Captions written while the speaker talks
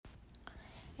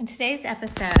In today's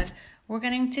episode, we're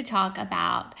going to talk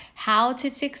about how to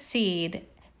succeed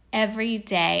every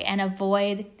day and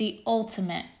avoid the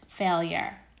ultimate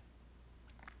failure.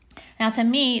 Now, to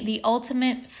me, the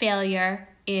ultimate failure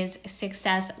is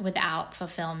success without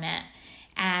fulfillment.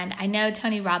 And I know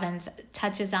Tony Robbins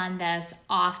touches on this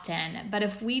often, but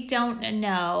if we don't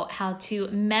know how to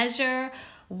measure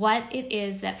what it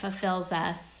is that fulfills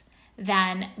us,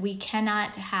 then we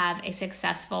cannot have a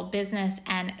successful business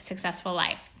and successful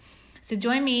life. So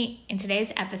join me in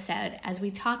today's episode as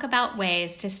we talk about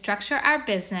ways to structure our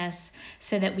business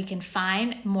so that we can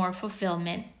find more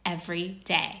fulfillment every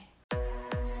day.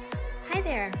 Hi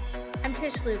there, I'm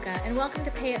Tish Luca, and welcome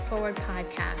to Pay It Forward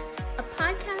Podcast, a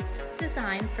podcast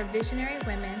designed for visionary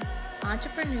women,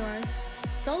 entrepreneurs,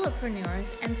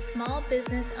 solopreneurs, and small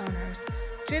business owners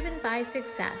driven by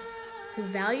success who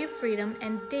value freedom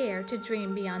and dare to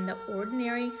dream beyond the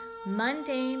ordinary,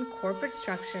 mundane corporate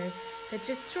structures that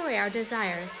destroy our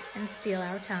desires and steal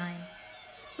our time.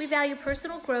 We value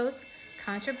personal growth,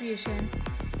 contribution,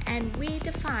 and we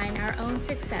define our own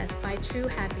success by true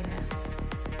happiness.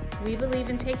 We believe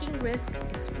in taking risk,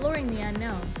 exploring the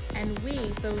unknown, and we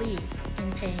believe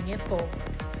in paying it forward.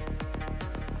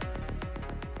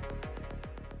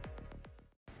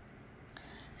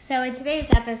 So in today's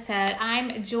episode,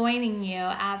 I'm joining you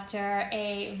after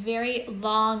a very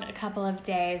long couple of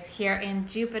days here in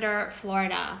Jupiter,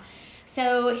 Florida.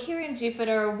 So here in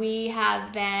Jupiter, we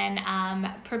have been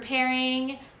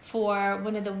preparing for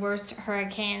one of the worst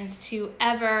hurricanes to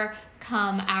ever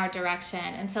come our direction.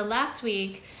 And so last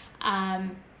week,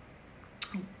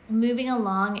 moving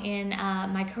along in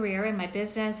my career and my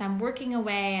business, I'm working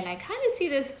away and I kind of see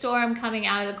this storm coming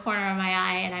out of the corner of my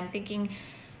eye, and I'm thinking,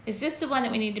 is this the one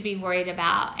that we need to be worried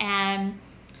about? And,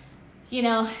 you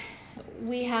know,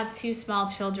 we have two small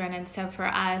children. And so for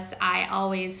us, I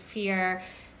always fear,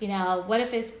 you know, what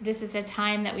if this is a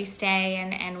time that we stay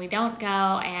and we don't go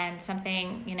and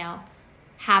something, you know,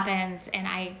 happens and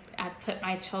I've put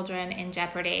my children in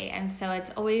jeopardy. And so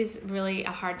it's always really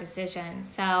a hard decision.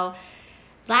 So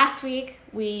last week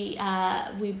we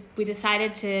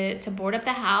decided to board up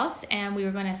the house, and we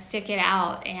were going to stick it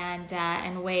out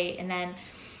and wait. And then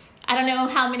I don't know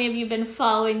how many of you have been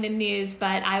following the news,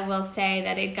 but I will say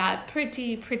that it got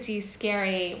pretty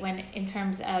scary in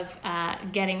terms of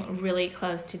getting really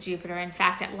close to Jupiter. In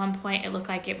fact, at one point, it looked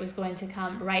like it was going to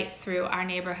come right through our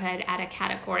neighborhood at a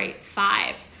Category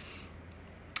 5.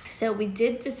 So we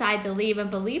did decide to leave, and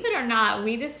believe it or not,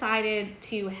 we decided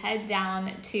to head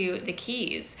down to the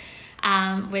Keys,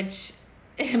 which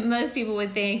most people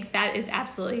would think that is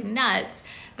absolutely nuts,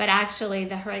 but actually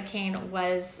the hurricane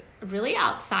was really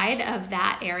outside of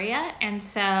that area. And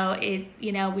so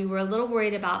we were a little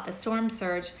worried about the storm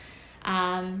surge.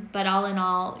 But all in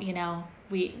all,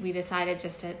 we decided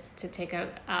just to take a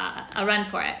run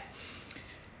for it.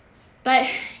 But,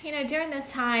 during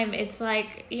this time, it's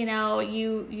like,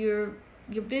 you're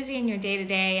busy in your day to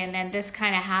day, and then this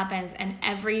kind of happens and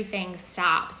everything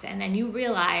stops. And then you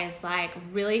realize like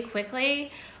really quickly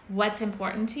what's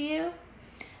important to you.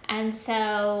 And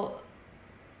so,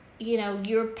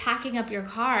 you're packing up your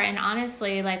car, and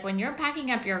honestly, like when you're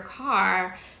packing up your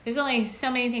car, there's only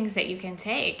so many things that you can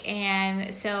take.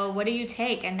 And so what do you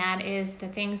take? And that is the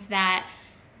things that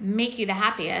make you the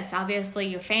happiest. Obviously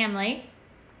your family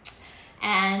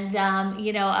and,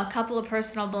 a couple of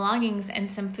personal belongings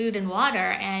and some food and water,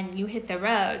 and you hit the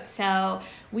road. So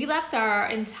we left our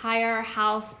entire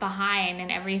house behind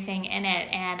and everything in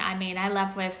it. And I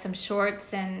left with some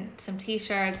shorts and some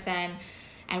t-shirts and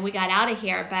we got out of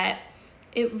here. But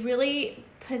it really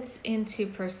puts into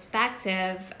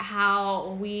perspective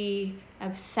how we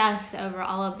obsess over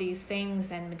all of these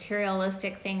things and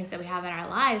materialistic things that we have in our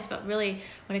lives. But really,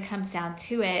 when it comes down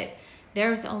to it,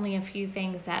 there's only a few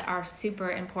things that are super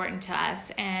important to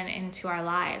us and into our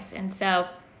lives. And so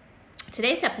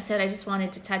today's episode, I just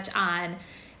wanted to touch on,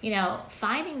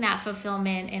 finding that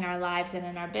fulfillment in our lives and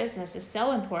in our business is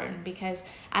so important, because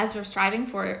as we're striving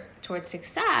towards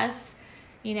success,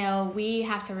 we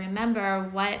have to remember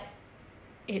what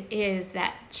it is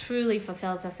that truly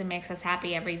fulfills us and makes us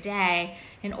happy every day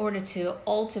in order to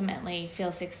ultimately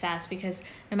feel success. Because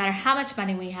no matter how much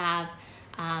money we have,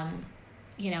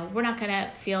 we're not going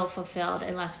to feel fulfilled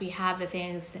unless we have the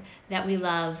things that we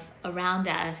love around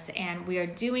us, and we are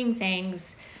doing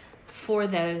things for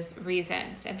those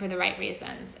reasons and for the right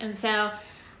reasons. And so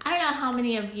I don't know how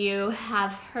many of you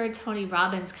have heard Tony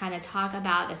Robbins kind of talk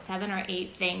about the 7 or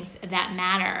 8 things that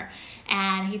matter.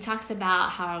 And he talks about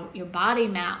how your body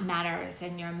matters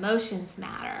and your emotions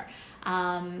matter.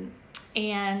 And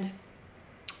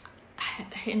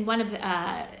in one of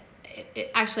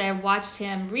actually, I watched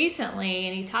him recently,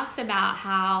 and he talks about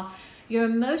how your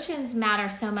emotions matter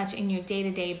so much in your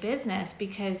day-to-day business,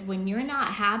 because when you're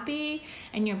not happy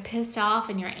and you're pissed off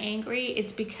and you're angry,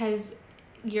 it's because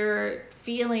you're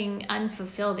feeling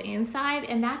unfulfilled inside,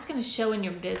 and that's going to show in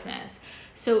your business.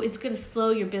 So it's going to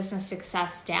slow your business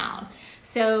success down.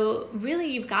 So really,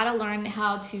 you've got to learn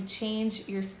how to change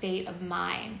your state of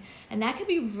mind. And that can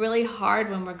be really hard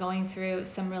when we're going through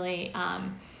some really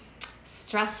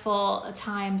stressful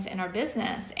times in our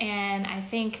business. And I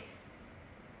think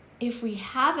if we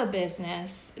have a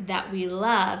business that we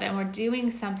love and we're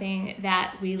doing something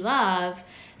that we love,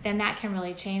 then that can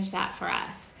really change that for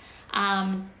us.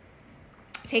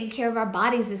 Taking care of our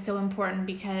bodies is so important,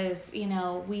 because,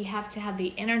 we have to have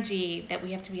the energy that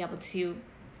we have to be able to,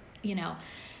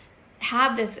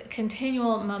 have this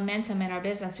continual momentum in our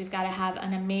business. We've got to have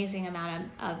an amazing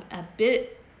amount of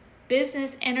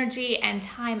business energy and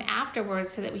time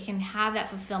afterwards, so that we can have that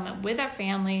fulfillment with our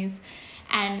families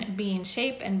and be in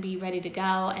shape and be ready to go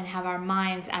and have our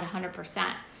minds at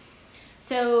 100%.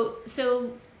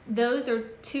 So those are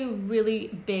two really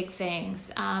big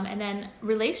things. And then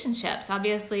relationships.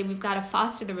 Obviously, we've got to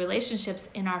foster the relationships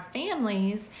in our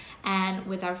families and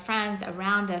with our friends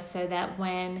around us, so that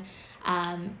when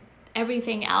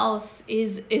everything else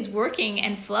is working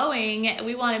and flowing,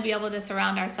 we want to be able to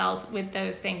surround ourselves with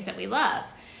those things that we love.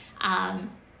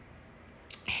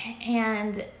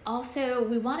 And also,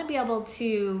 we want to be able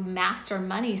to master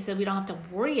money, so we don't have to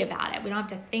worry about it. We don't have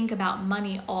to think about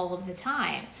money all of the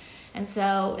time. And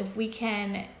so if we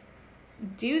can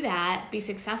do that, be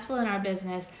successful in our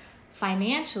business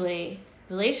financially,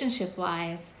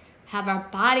 relationship-wise, have our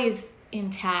bodies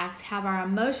intact, have our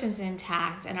emotions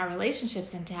intact, and our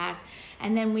relationships intact,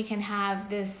 and then we can have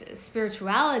this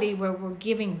spirituality where we're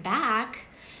giving back,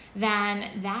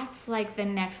 then that's like the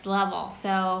next level.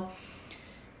 So,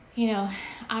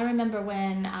 I remember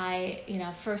when I,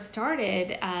 first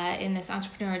started in this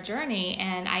entrepreneur journey,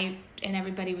 and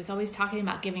everybody was always talking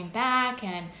about giving back,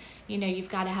 and, you've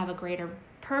got to have a greater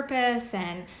purpose,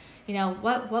 and,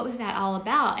 what was that all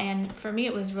about? And for me,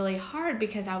 it was really hard,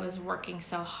 because I was working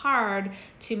so hard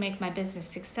to make my business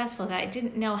successful that I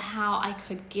didn't know how I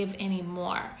could give any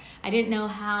more. I didn't know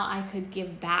how I could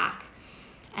give back.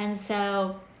 And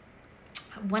so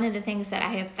one of the things that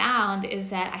I have found is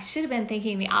that I should have been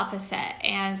thinking the opposite.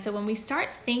 And so when we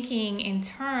start thinking in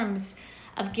terms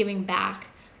of giving back,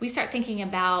 we start thinking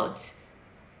about,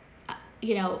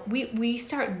 we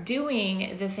start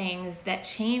doing the things that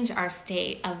change our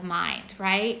state of mind,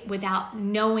 right? Without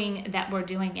knowing that we're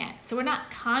doing it. So we're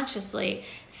not consciously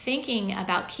thinking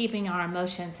about keeping our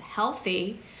emotions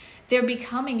healthy. They're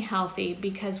becoming healthy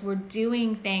because we're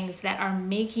doing things that are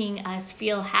making us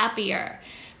feel happier,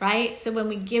 right? So when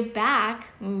we give back,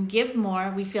 when we give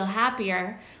more, we feel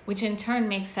happier, which in turn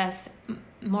makes us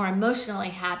more emotionally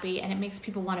happy, and it makes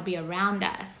people want to be around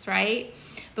us, right?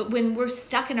 But when we're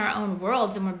stuck in our own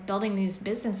worlds and we're building these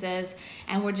businesses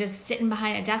and we're just sitting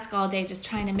behind a desk all day just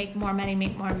trying to make more money,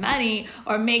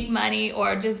 or make money,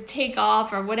 or just take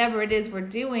off, or whatever it is we're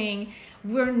doing,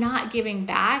 we're not giving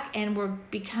back, and we're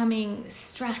becoming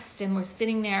stressed, and we're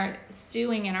sitting there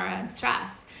stewing in our own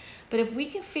stress. But if we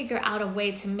can figure out a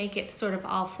way to make it sort of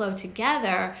all flow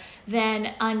together,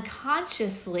 then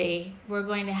unconsciously we're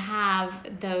going to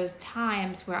have those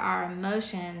times where our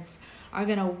emotions are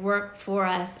going to work for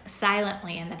us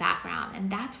silently in the background. And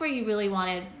that's where you really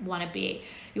want to be.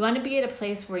 You want to be at a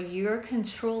place where you're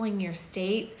controlling your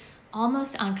state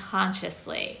almost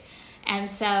unconsciously. And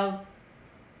so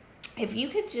if you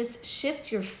could just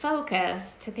shift your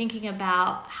focus to thinking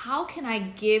about, how can I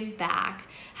give back?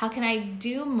 How can I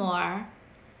do more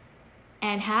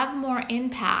and have more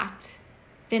impact?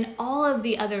 Then all of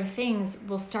the other things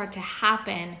will start to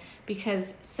happen,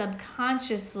 because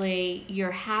subconsciously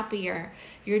you're happier,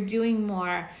 you're doing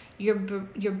more, your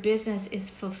business is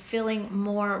fulfilling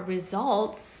more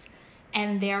results,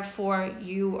 and therefore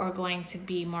you are going to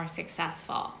be more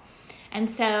successful. And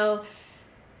so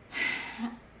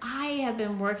I have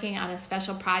been working on a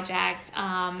special project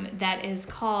that is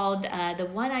called the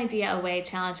One Idea Away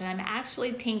Challenge, and I'm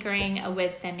actually tinkering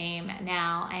with the name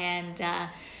now.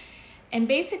 And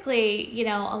basically,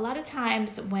 a lot of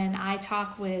times when I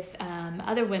talk with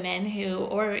other women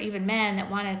or even men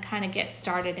that want to kind of get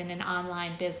started in an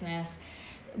online business,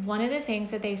 one of the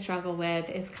things that they struggle with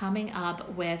is coming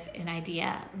up with an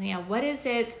idea. What is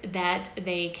it that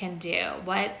they can do?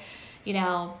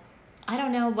 I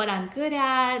don't know what I'm good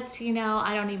at,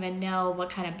 I don't even know what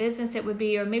kind of business it would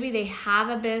be, or maybe they have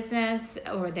a business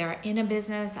or they're in a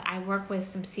business. I work with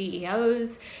some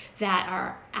CEOs that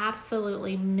are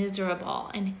absolutely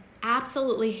miserable and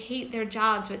absolutely hate their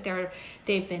jobs, but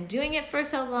they've been doing it for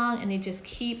so long and they just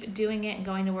keep doing it and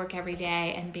going to work every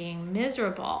day and being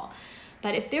miserable.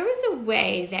 But if there was a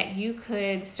way that you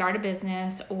could start a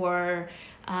business or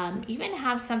even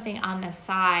have something on the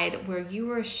side where you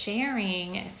were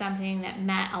sharing something that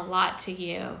meant a lot to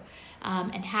you,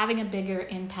 and having a bigger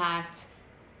impact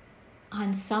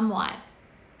on someone,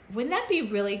 wouldn't that be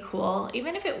really cool?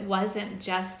 Even if it wasn't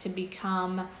just to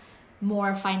become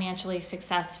more financially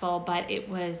successful, but it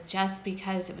was just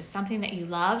because it was something that you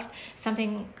loved, some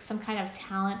kind of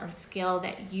talent or skill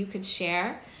that you could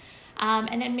share.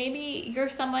 And then maybe you're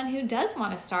someone who does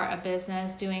want to start a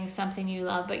business doing something you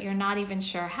love, but you're not even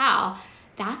sure how.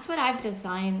 That's what I've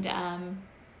designed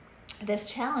this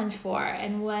challenge for.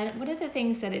 And one of the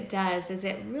things that it does is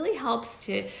it really helps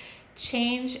to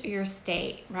change your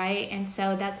state, right? And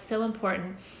so that's so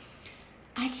important.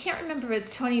 I can't remember if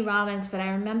it's Tony Robbins, but I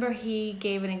remember he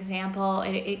gave an example.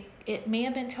 It may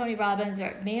have been Tony Robbins or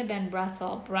it may have been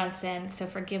Russell Brunson. So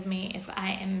forgive me if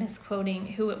I am misquoting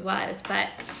who it was, but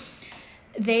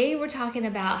they were talking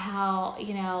about how,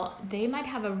 they might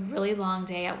have a really long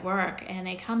day at work and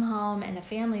they come home and the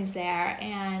family's there.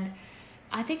 And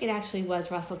I think it actually was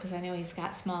Russell, because I know he's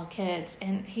got small kids.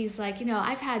 And he's like,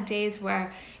 I've had days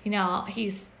where,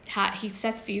 he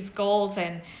sets these goals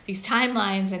and these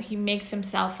timelines and he makes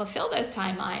himself fulfill those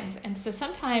timelines. And so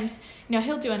sometimes,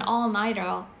 he'll do an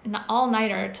all-nighter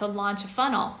to launch a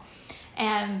funnel.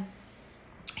 And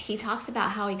he talks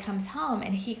about how he comes home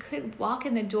and he could walk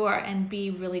in the door and be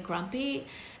really grumpy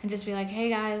and just be like, hey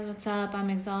guys, what's up? I'm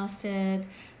exhausted.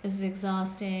 This is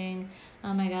exhausting.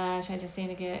 Oh my gosh, I just need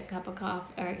to get a cup of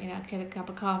coffee, or, get a cup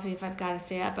of coffee if I've got to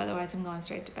stay up. Otherwise, I'm going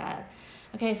straight to bed.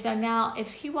 Okay, so now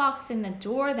if he walks in the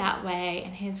door that way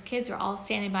and his kids are all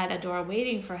standing by the door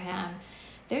waiting for him,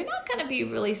 they're not going to be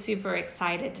really super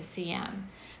excited to see him.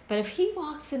 But if he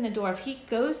walks in the door, if he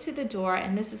goes to the door,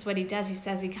 and this is what he does, he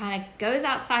says he kind of goes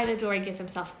outside the door, he gets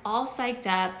himself all psyched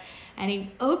up, and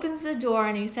he opens the door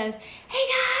and he says, hey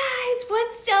guys,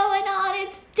 what's going on?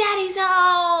 It's Daddy's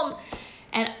home.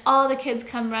 And all the kids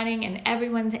come running and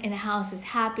everyone in the house is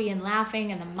happy and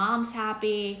laughing and the mom's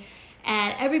happy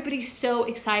and everybody's so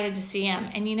excited to see him.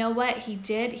 And you know what he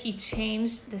did? He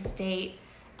changed the state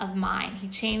of mind. He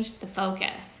changed the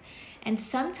focus. And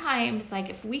sometimes,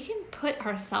 if we can put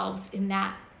ourselves in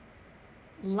that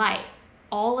light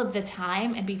all of the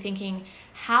time and be thinking,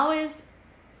 how is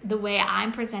the way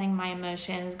I'm presenting my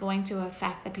emotions going to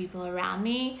affect the people around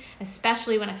me,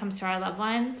 especially when it comes to our loved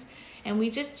ones? And we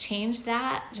just change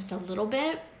that just a little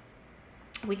bit,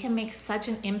 we can make such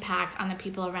an impact on the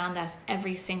people around us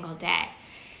every single day.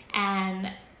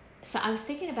 And so I was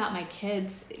thinking about my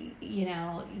kids,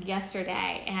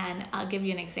 yesterday, and I'll give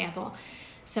you an example.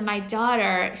 So my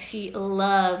daughter, she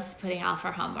loves putting off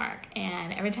her homework.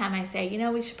 And every time I say,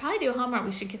 we should probably do homework,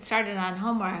 we should get started on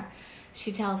homework,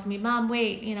 she tells me, Mom,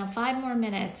 wait, 5 more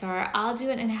minutes, or I'll do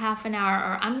it in half an hour,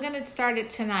 or I'm going to start it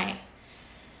tonight.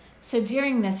 So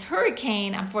during this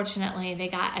hurricane, unfortunately, they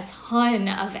got a ton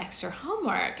of extra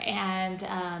homework.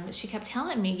 And she kept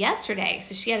telling me yesterday,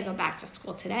 so she had to go back to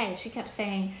school today. She kept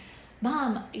saying,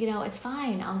 Mom, it's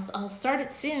fine. I'll start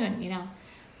it soon,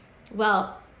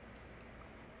 Well,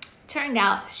 turned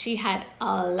out she had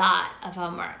a lot of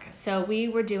homework. So we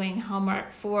were doing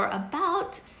homework for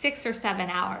about 6 or 7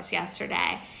 hours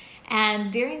yesterday.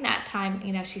 And during that time,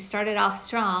 she started off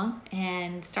strong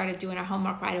and started doing her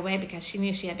homework right away because she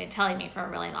knew she had been telling me for a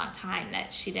really long time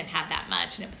that she didn't have that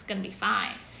much and it was going to be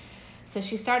fine. So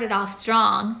she started off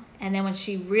strong. And then when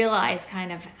she realized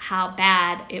kind of how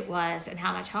bad it was and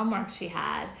how much homework she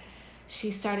had, she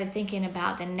started thinking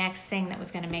about the next thing that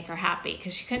was going to make her happy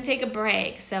because she couldn't take a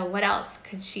break. So what else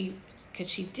could she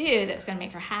do that was going to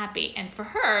make her happy? And for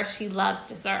her, she loves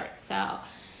dessert. So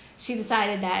she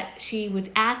decided that she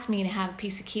would ask me to have a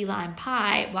piece of key lime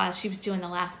pie while she was doing the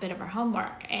last bit of her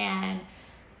homework. And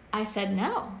I said,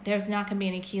 no, there's not going to be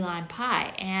any key lime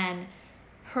pie. And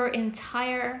her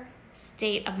entire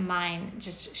state of mind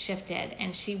just shifted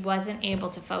and she wasn't able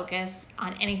to focus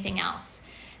on anything else.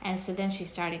 And so then she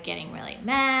started getting really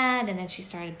mad, and then she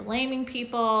started blaming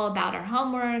people about her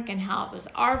homework and how it was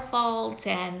our fault.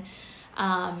 And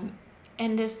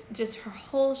just her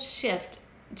whole shift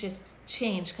just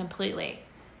changed completely.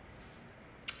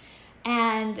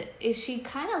 And she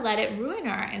kind of let it ruin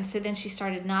her. And so then she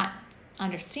started not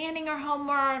understanding her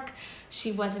homework.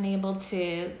 She wasn't able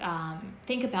to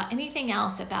think about anything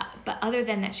else but other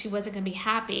than that she wasn't going to be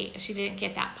happy if she didn't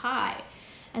get that pie.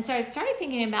 And so I started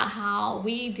thinking about how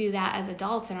we do that as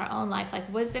adults in our own life.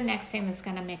 What's the next thing that's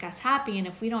going to make us happy? And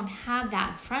if we don't have that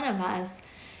in front of us,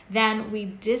 then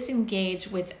we disengage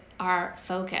with our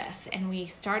focus and we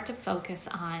start to focus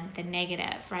on the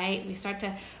negative, right? We start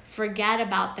to forget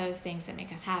about those things that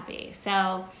make us happy.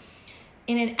 So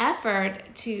in an effort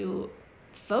to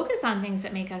focus on things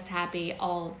that make us happy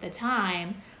all the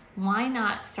time, why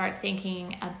not start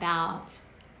thinking about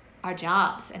our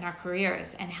jobs and our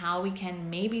careers and how we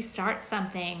can maybe start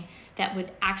something that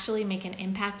would actually make an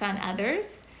impact on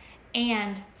others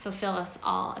and fulfill us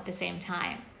all at the same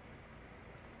time.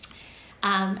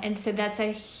 And so that's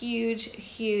a huge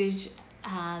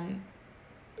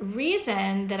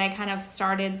reason that I kind of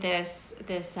started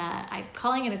this I'm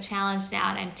calling it a challenge now,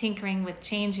 and I'm tinkering with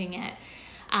changing it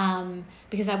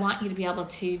because I want you to be able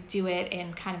to do it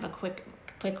in kind of a quick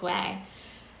way.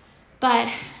 But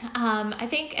I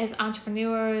think as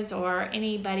entrepreneurs or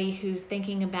anybody who's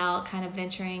thinking about kind of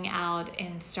venturing out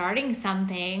and starting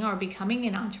something or becoming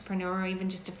an entrepreneur or even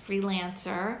just a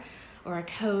freelancer or a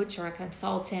coach or a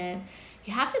consultant,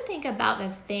 you have to think about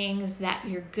the things that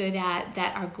you're good at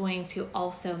that are going to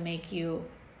also make you,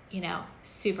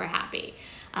 super happy.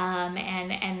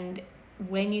 And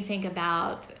when you think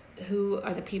about who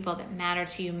are the people that matter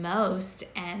to you most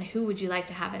and who would you like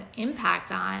to have an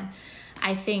impact on,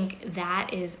 I think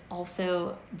that is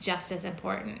also just as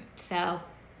important. So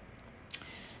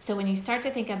when you start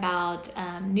to think about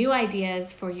new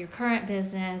ideas for your current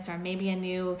business or maybe a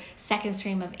new second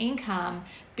stream of income,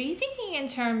 be thinking in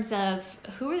terms of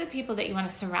who are the people that you want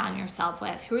to surround yourself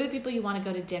with? Who are the people you want to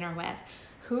go to dinner with?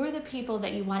 Who are the people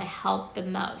that you want to help the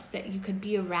most, that you could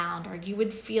be around or you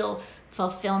would feel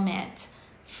fulfillment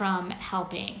from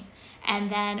helping? And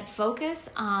then focus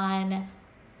on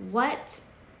what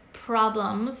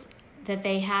problems that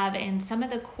they have in some of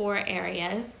the core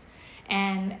areas.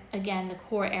 And again, the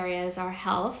core areas are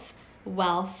health,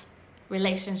 wealth,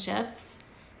 relationships.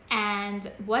 And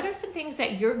what are some things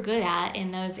that you're good at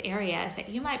in those areas that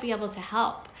you might be able to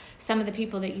help some of the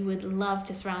people that you would love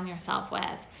to surround yourself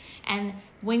with? And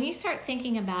when you start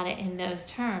thinking about it in those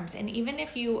terms, and even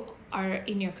if you are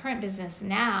in your current business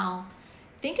now,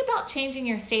 think about changing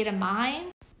your state of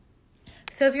mind.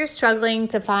 So if you're struggling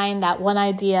to find that one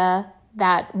idea,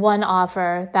 that one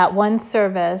offer, that one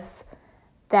service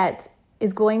that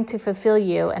is going to fulfill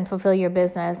you and fulfill your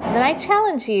business, then I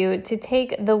challenge you to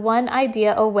take the One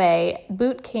Idea Away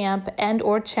bootcamp and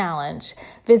or challenge.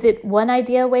 Visit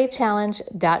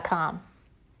oneideaawaychallenge.com.